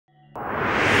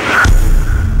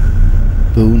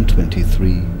Bone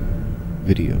 23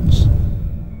 videos.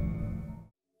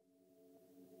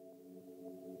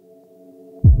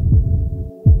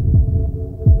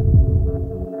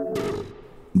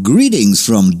 Greetings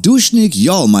from Dushnikh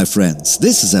Yal, my friends.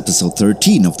 This is episode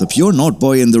 13 of the Pure NORD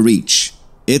Boy in the Reach.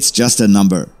 It's just a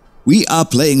number. We are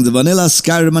playing the vanilla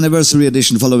Skyrim Anniversary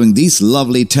Edition following these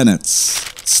lovely tenets.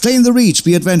 Stay in the Reach,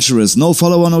 be adventurous, no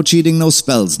follower, no cheating, no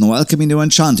spells, no alchemy, no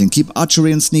enchanting, keep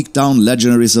archery and sneak down,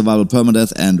 legendary survival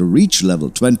permadeath and reach level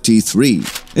 23.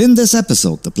 In this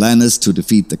episode, the plan is to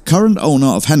defeat the current owner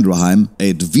of Hendraheim,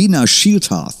 Eydvina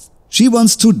Shield-Hearth. She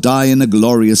wants to die in a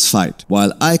glorious fight.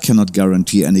 While I cannot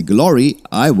guarantee any glory,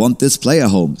 I want this player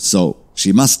home, so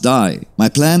she must die. My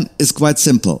plan is quite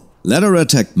simple. Let her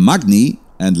attack Magni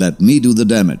and let me do the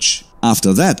damage.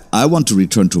 After that, I want to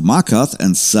return to Mathis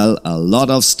and sell a lot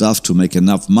of stuff to make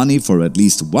enough money for at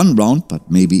least one round,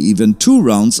 but maybe even 2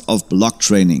 rounds of block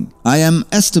training. I am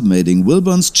estimating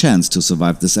Wilburn's chance to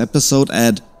survive this episode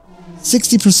at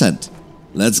 60%.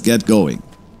 Let's get going.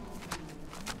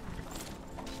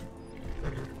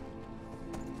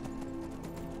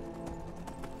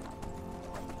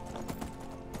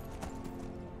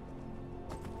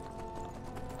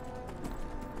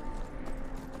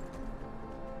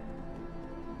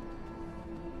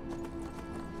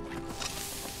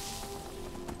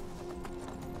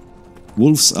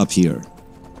 Wolves up here,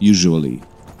 usually.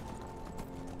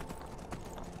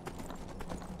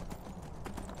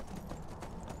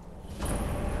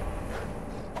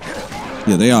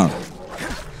 Yeah, they are.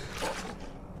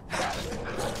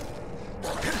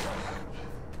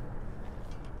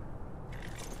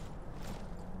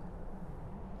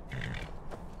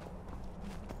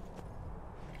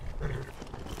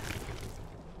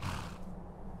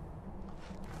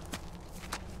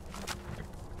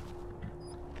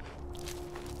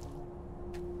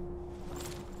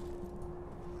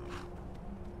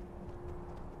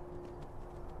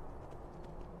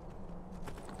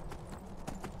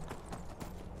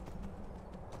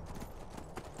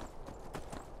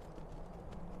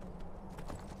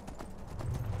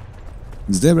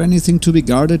 Is there anything to be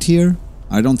guarded here?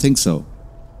 I don't think so.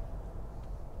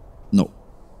 No.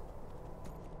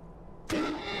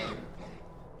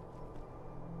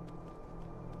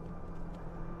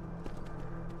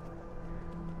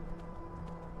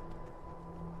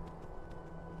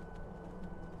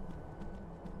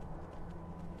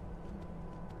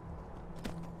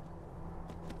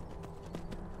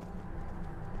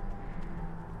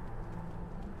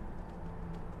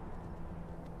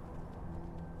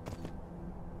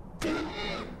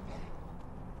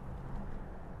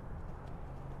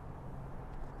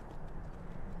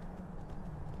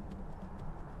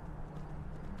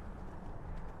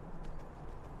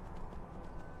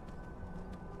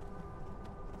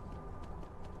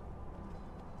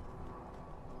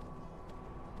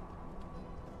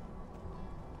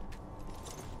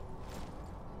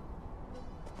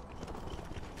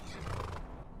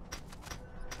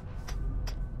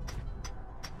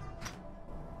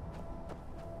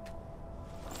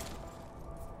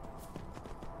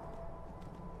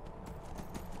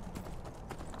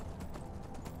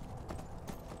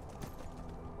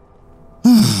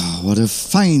 What a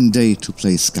fine day to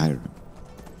play Skyrim.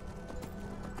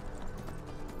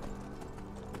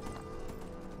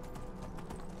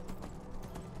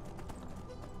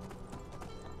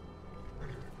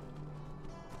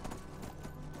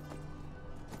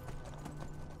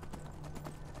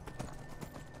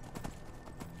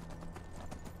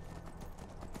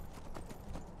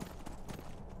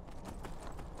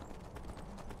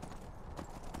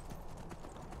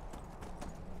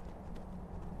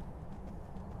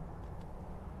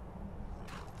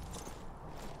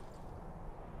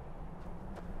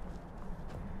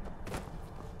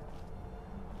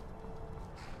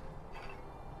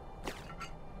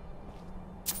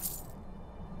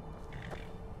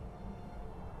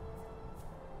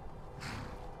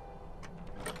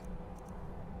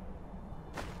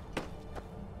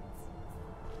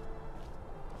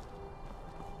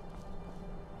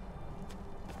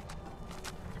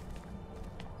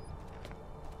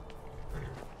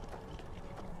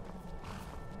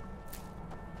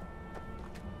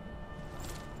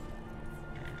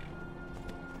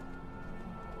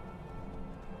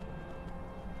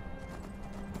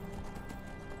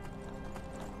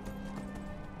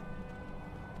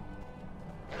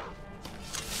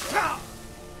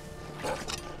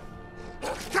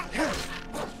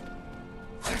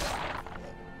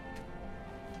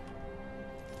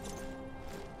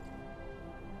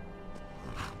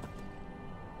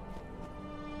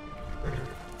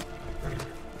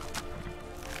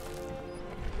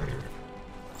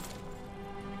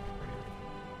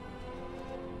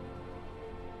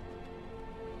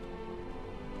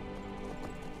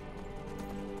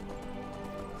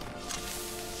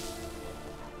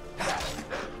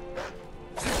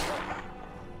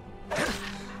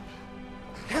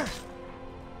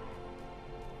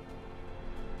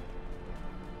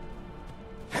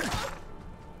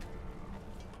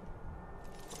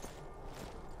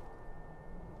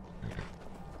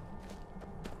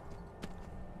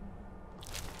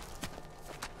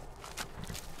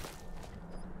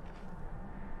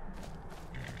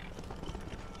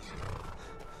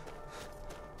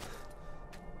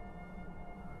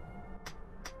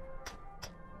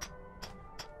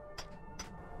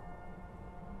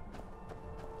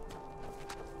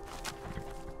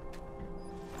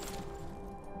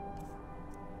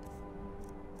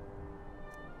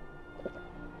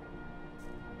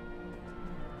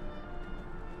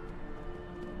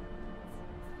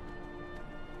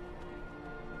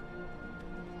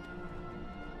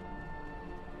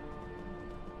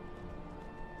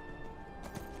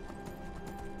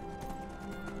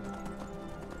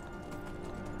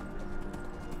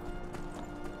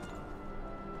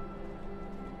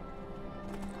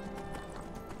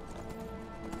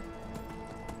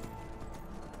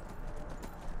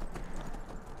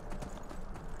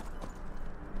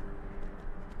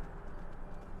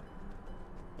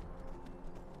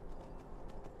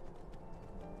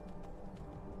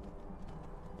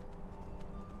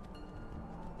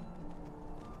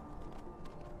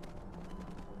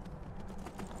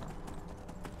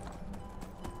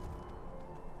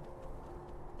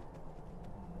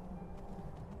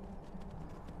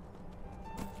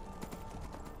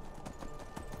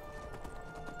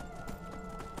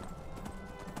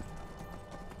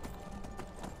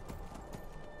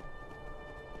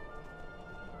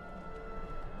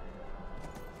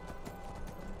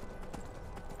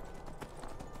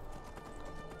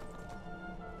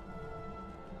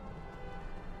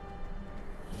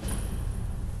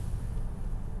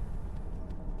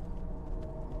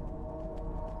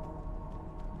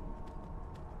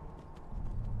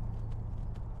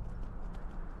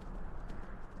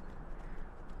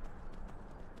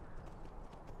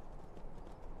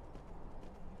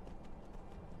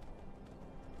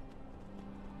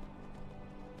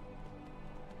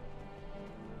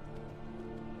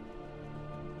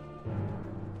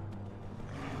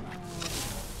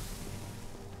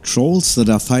 Trolls that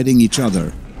are fighting each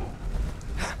other.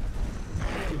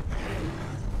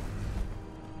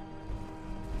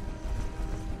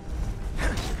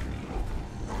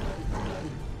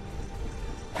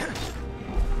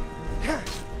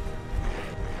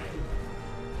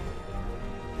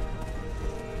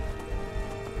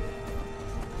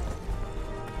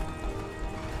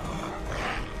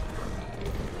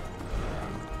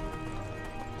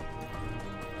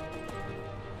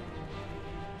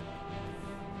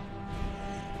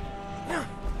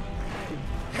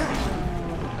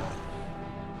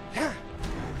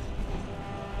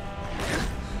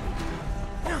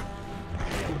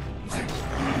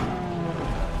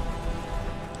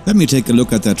 Let me take a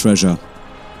look at that treasure.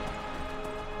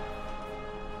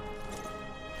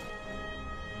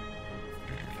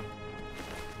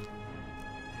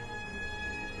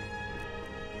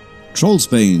 Troll's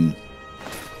Bane.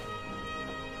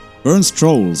 Burns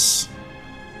trolls.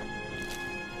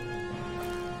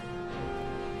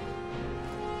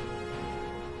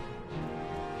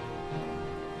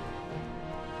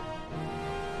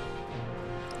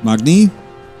 Magni?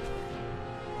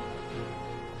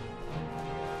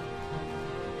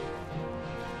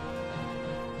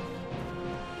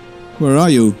 Where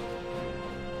are you?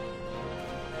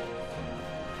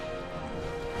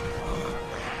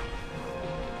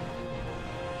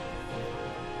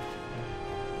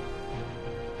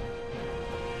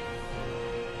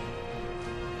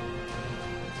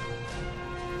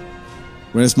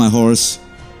 Where's my horse?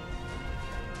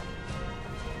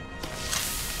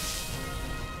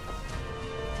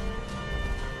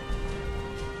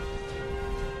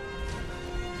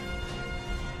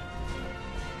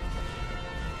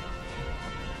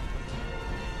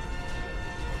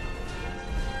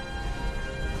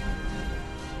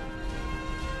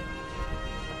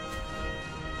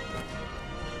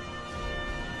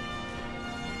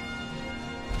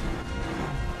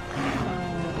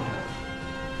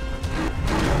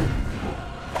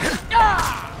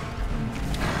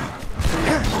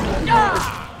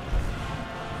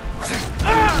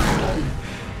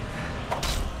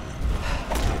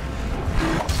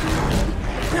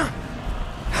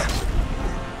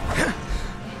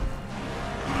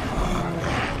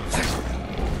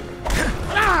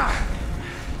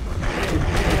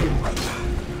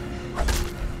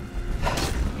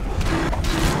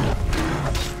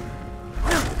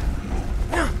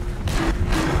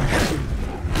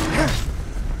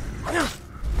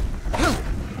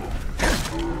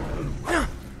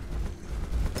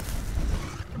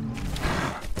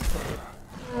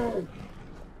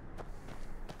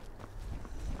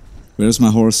 Where's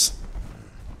my horse?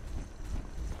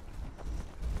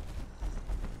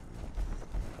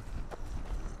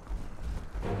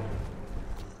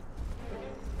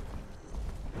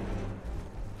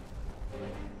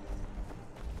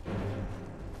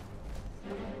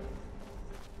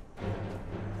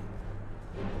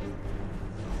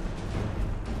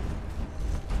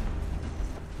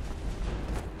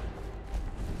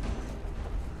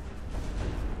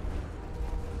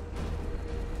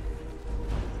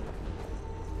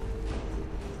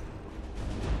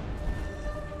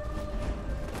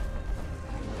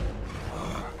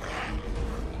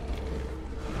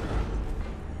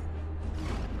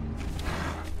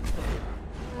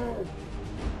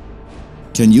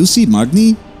 Can you see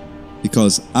Magni?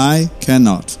 Because I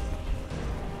cannot.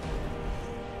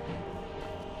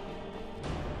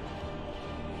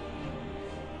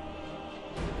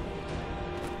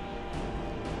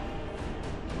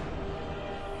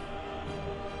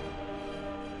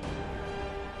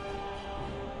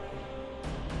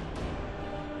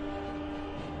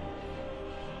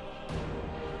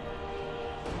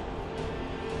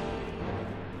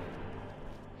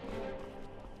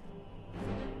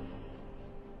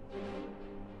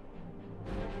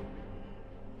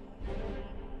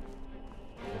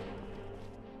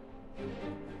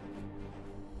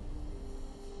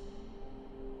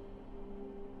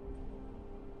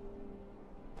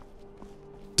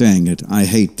 Dang it, I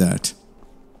hate that.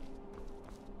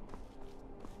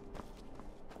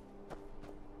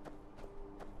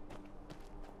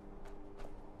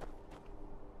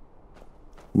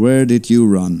 Where did you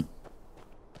run?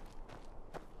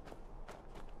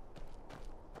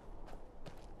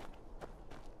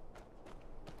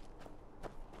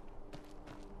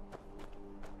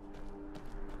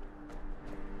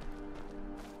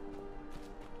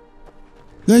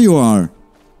 There you are.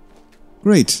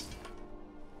 Great.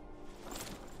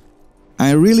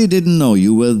 I really didn't know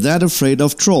you were that afraid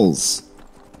of trolls.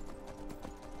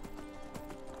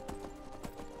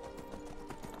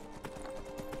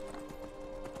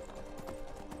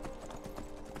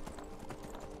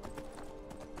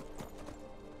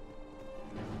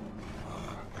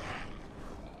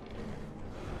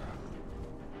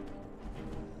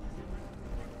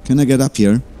 Can I get up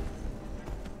here?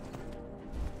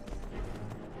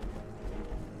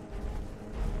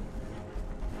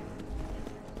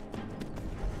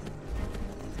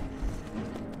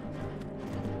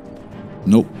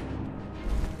 Nope.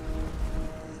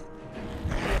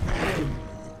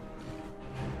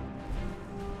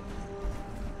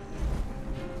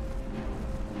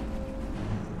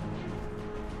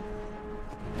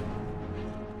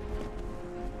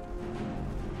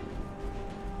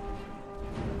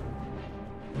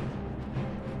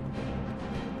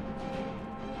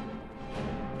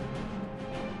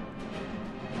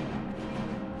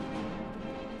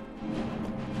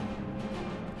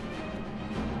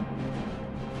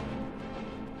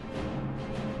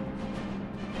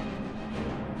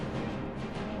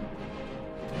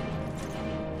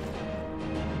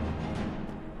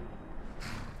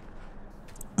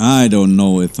 I don't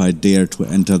know if I dare to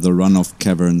enter the runoff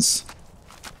caverns.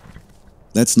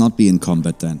 Let's not be in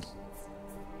combat then.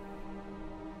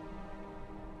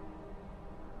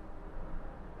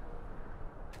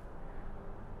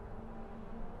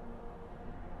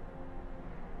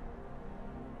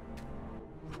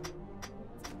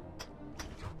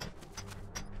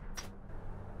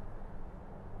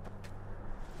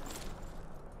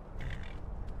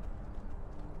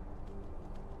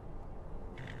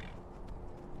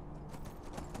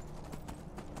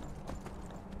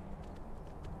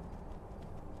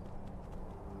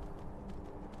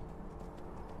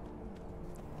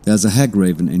 There's a hag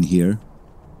raven in here.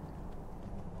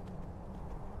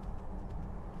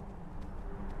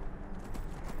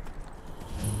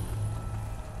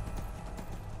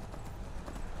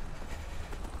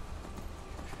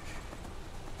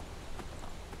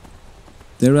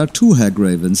 There are 2 hag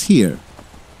ravens here.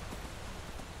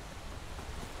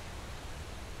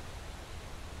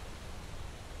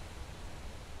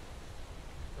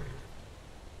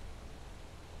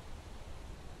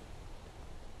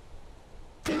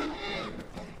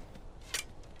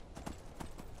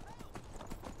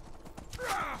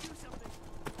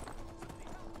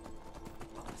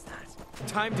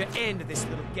 Time to end this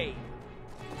little game.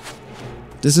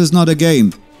 This is not a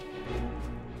game.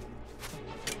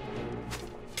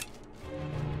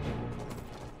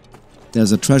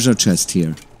 There's a treasure chest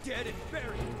here. Dead and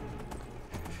buried.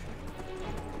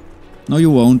 No, you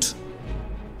won't.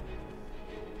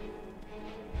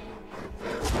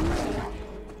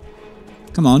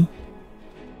 Come on.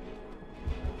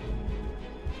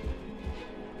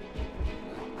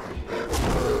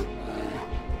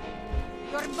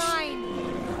 You're mine.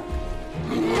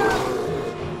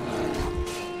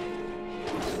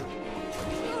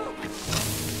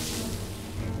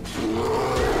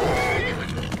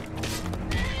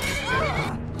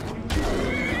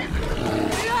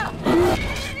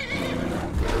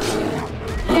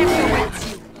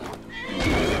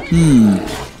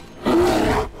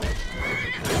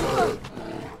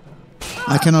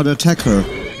 I cannot attack her,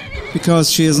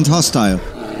 because she isn't hostile.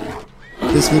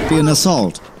 This would be an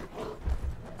assault.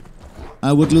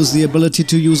 I would lose the ability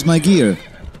to use my gear.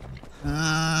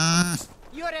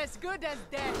 You're as good as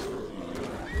dead.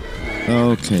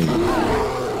 Okay.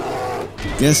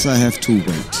 Guess I have to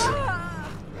wait.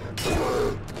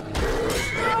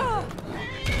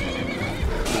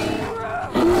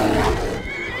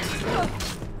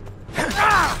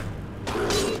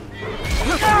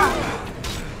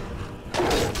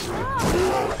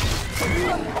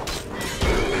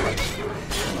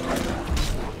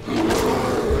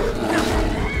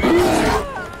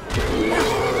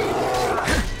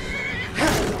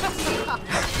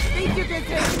 Think you can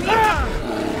take me?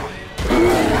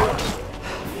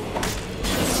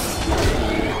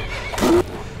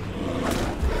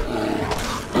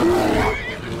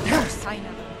 No sign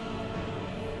of it.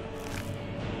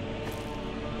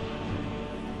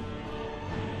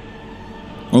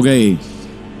 Okay.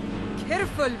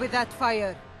 Careful with that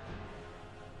fire.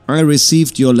 I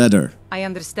received your letter. I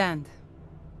understand.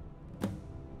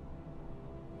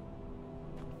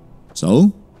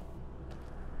 So?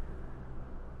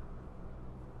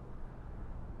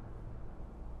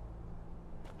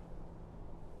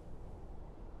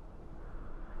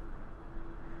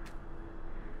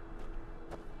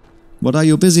 What are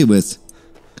you busy with?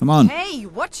 Come on. Hey,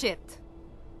 watch it.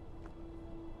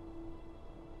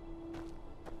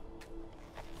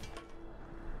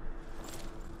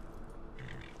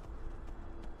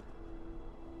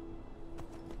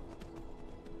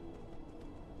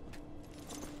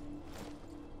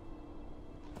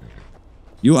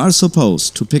 You are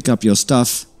supposed to pick up your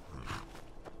stuff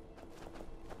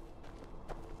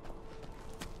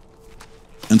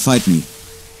and fight me.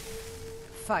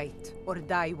 Fight or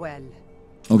die well.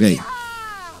 Okay.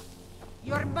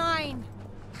 You're mine.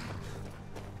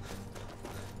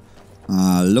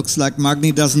 Looks like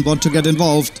Magni doesn't want to get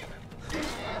involved.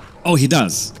 Oh, he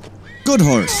does. Good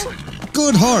horse.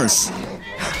 Good horse.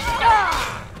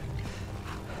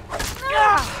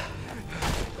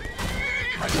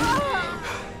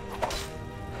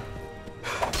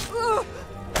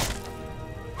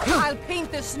 I'll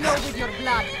paint the snow with your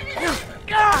blood.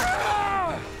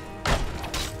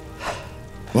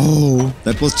 Oh,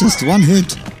 that was just one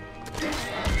hit.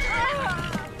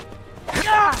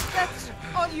 That's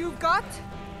all you got?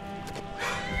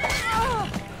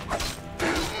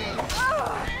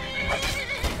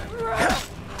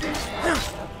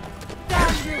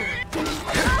 Damn you!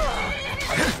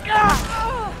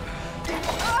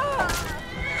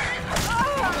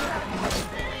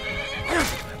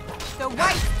 The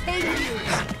whites hate you!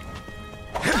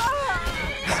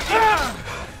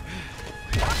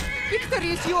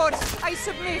 Victory is yours! I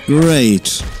submit!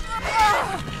 Great.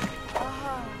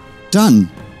 Done.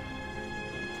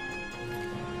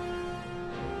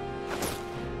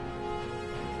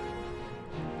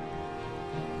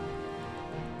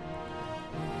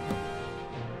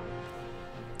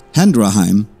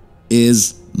 Hendraheim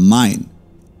is mine.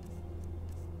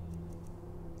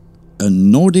 A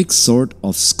Nordic sort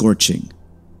of scorching.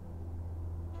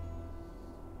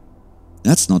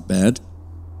 That's not bad.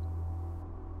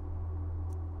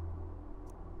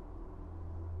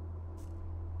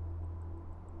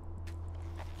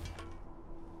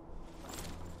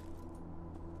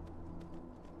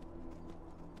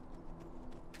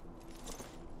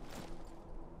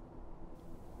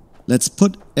 Let's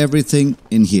put everything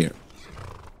in here.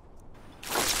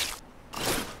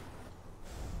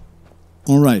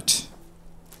 All right.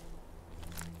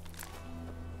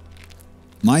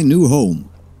 My new home,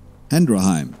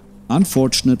 Hendraheim,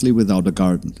 unfortunately without a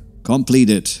garden.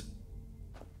 Completed.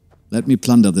 Let me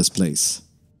plunder this place.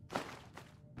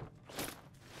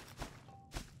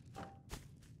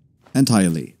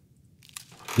 Entirely.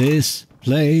 This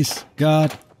place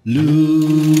got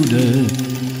looted.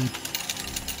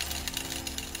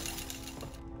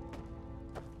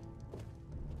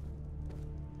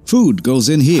 Food goes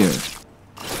in here.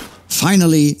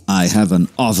 Finally, I have an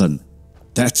oven.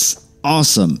 That's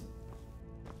awesome.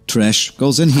 Trash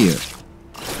goes in here.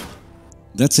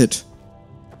 That's it.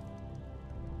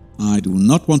 I do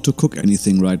not want to cook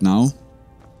anything right now.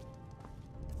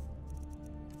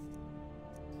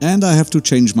 And I have to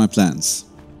change my plans.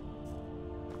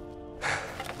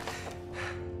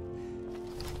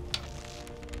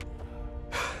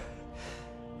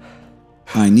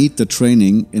 I need the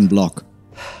training in block.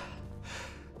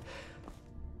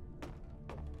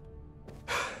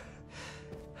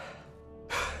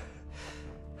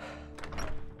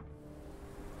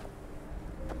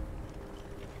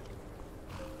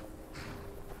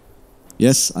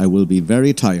 Yes, I will be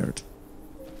very tired.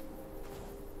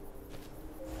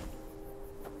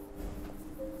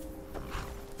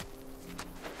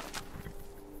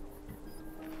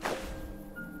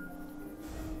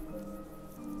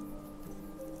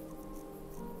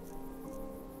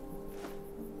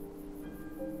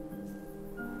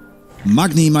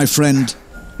 Magni, my friend,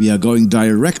 we are going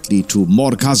directly to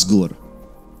Morkasgur.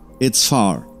 It's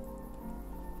far.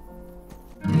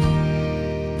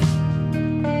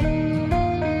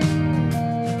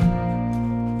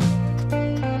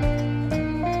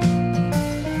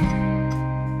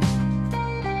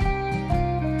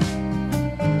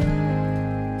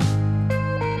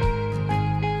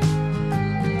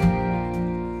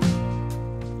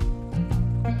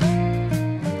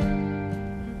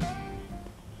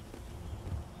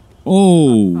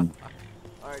 Oh,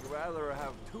 I'd rather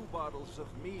have 2 bottles of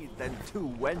mead than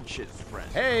 2 wenches, friend.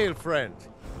 Hail, friend.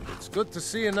 It's good to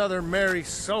see another merry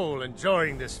soul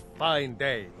enjoying this fine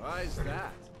day. Why's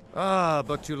that? Ah,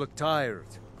 but you look tired.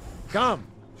 Come,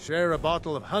 share a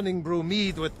bottle of Honningbrew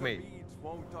mead with me.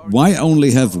 why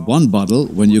only have one bottle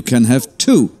when you can have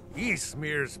 2?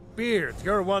 Eastmere's beard,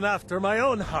 you're one after my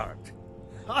own heart.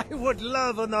 I would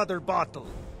love another bottle.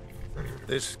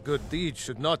 This good deed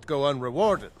should not go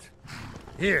unrewarded.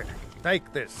 Here,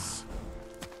 take this.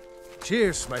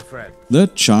 Cheers, my friend. The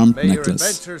charmed May your necklace.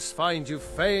 adventures find you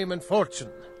fame and fortune.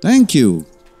 Thank you.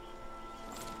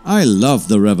 I love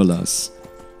the revelers.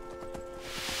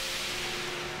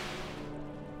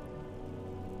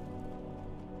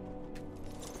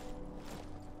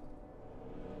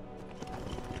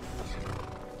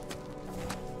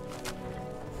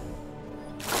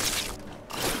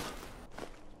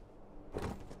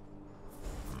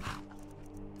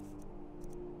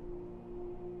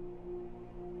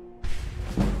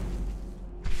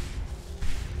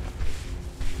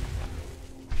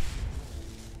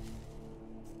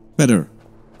 Better.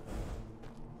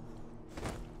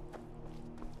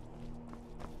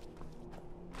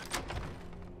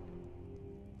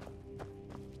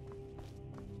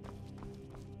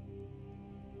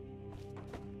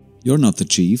 You're not the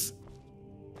chief.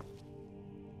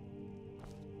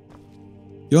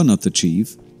 You're not the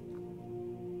chief.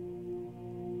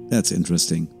 That's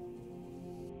interesting.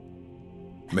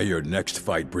 May your next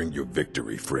fight bring you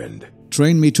victory, friend.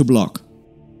 Train me to block.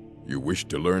 You wish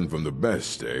to learn from the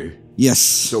best, eh? Yes.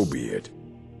 So be it.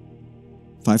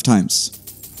 5 times.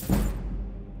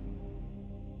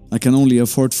 I can only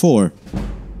afford 4.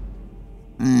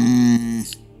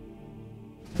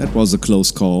 That was a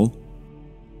close call.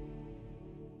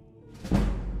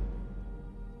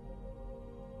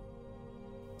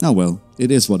 Oh well,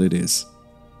 it is what it is.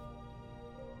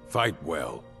 Fight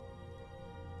well.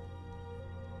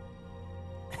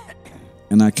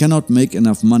 And I cannot make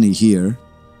enough money here.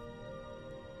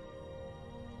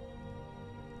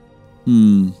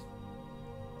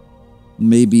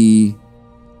 Maybe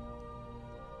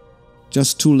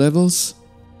just 2 levels?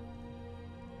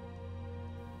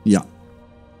 Yeah.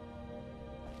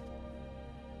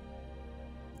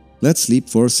 Let's sleep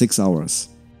for 6 hours.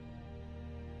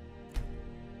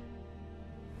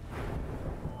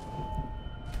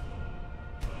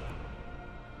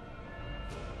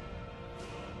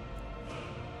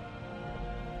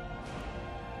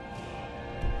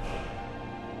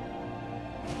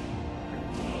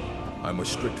 I'm a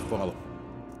strict follower.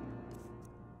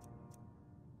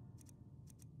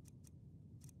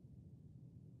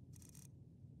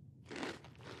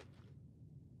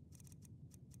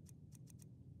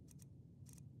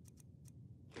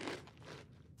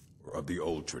 Of the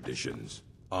old traditions,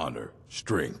 honor,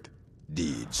 strength,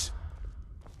 deeds.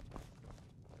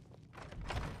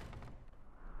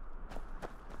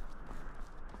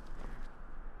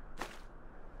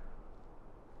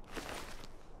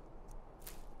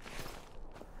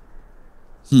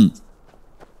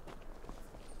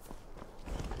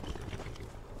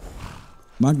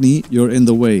 Magni, you're in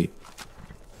the way.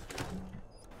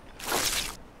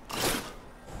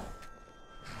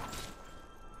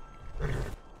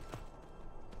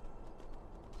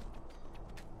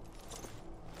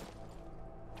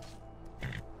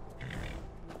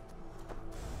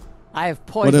 I have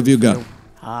poison. What have you got?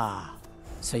 Ah,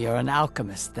 so you're an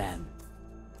alchemist then.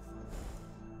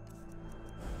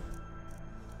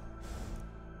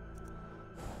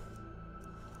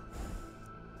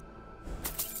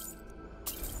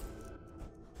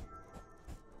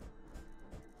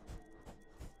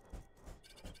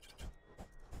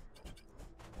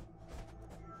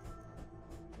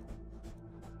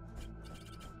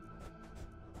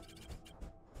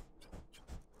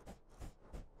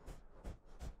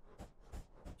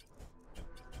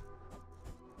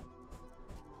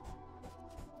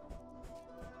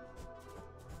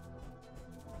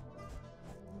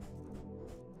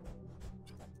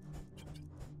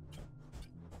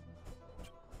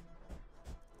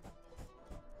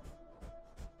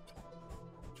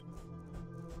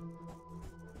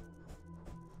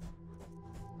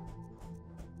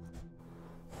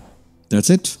 That's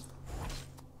it.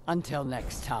 Until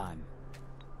next time.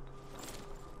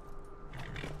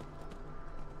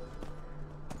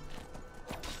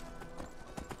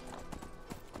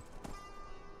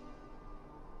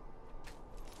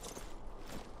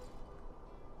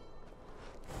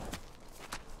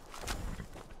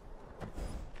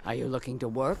 Are you looking to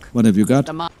work? What have you got?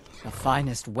 The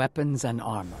finest weapons and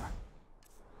armor.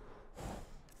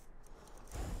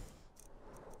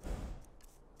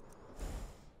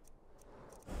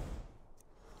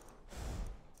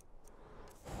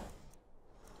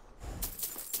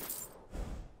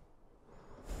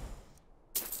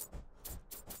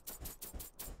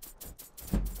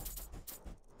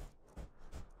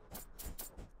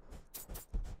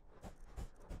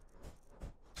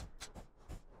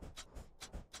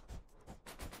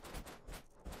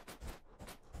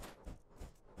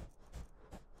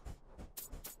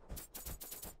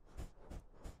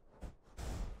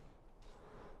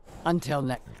 Until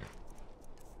next.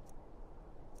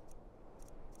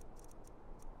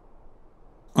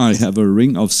 I have a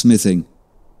ring of smithing.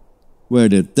 Where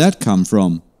did that come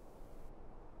from?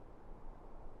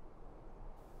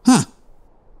 Huh.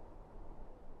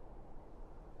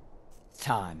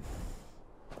 Time.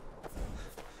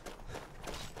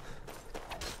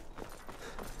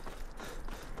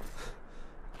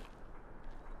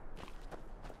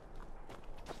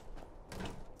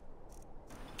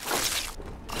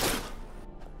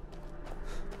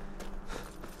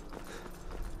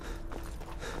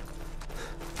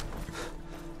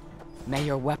 May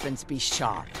your weapons be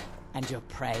sharp and your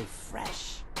prey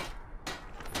fresh.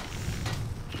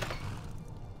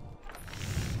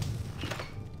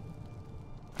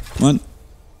 1,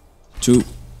 2,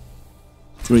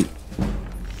 3.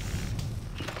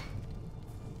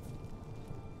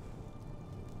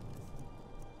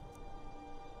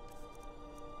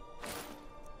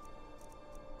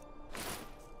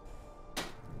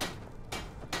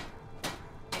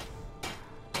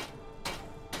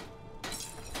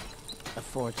 The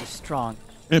forge is strong.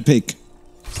 Epic.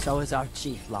 So is our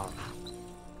chief log.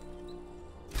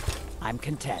 I'm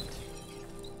content.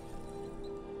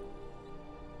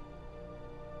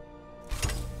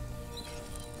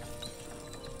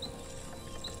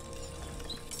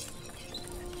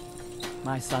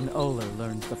 My son Oler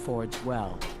learns the forge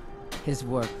well. His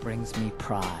work brings me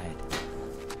pride.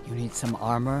 You need some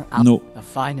armor? No. The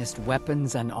finest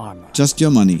weapons and armor. Just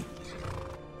your money.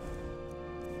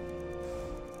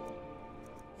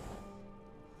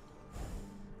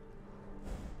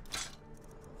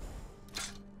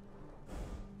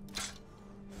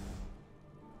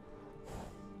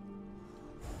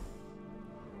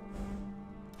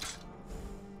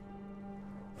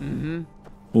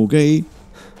 Okay.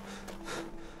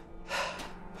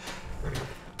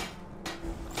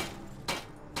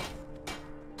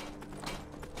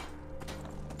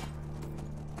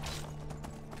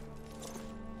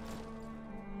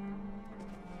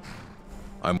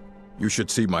 You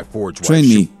should see my forge. Train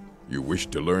me. You wish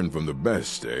to learn from the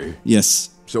best, eh?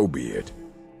 Yes. So be it.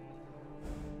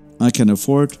 I can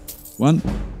afford 1,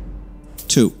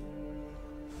 2.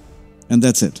 And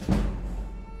that's it.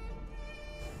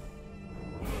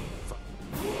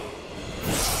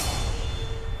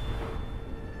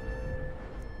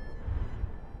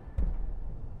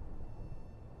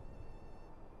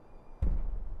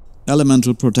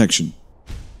 Elemental protection.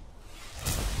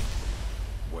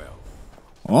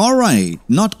 Alright,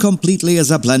 not completely as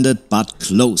I planned it, but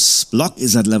close. Block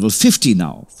is at level 50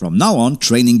 now. From now on,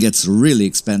 training gets really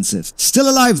expensive. Still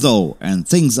alive though, and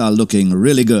things are looking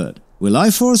really good. Will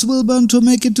I force Wilburn to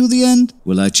make it to the end?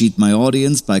 Will I cheat my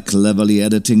audience by cleverly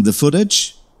editing the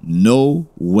footage? No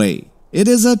way. It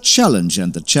is a challenge,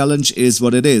 and the challenge is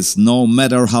what it is, no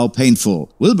matter how painful.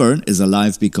 Wilburn is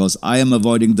alive because I am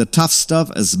avoiding the tough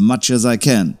stuff as much as I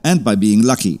can, and by being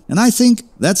lucky. And I think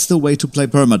that's the way to play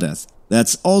Permadeath.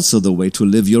 That's also the way to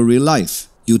live your real life.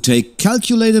 You take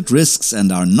calculated risks and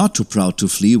are not too proud to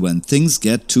flee when things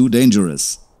get too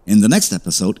dangerous. In the next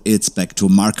episode, it's back to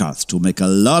Markarth to make a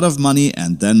lot of money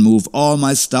and then move all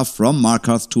my stuff from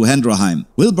Markarth to Hendraheim.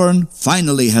 Wilburn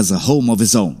finally has a home of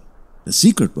his own. The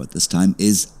secret word this time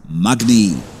is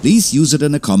Magni. Please use it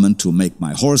in a comment to make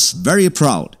my horse very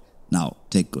proud. Now,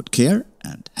 take good care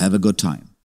and have a good time.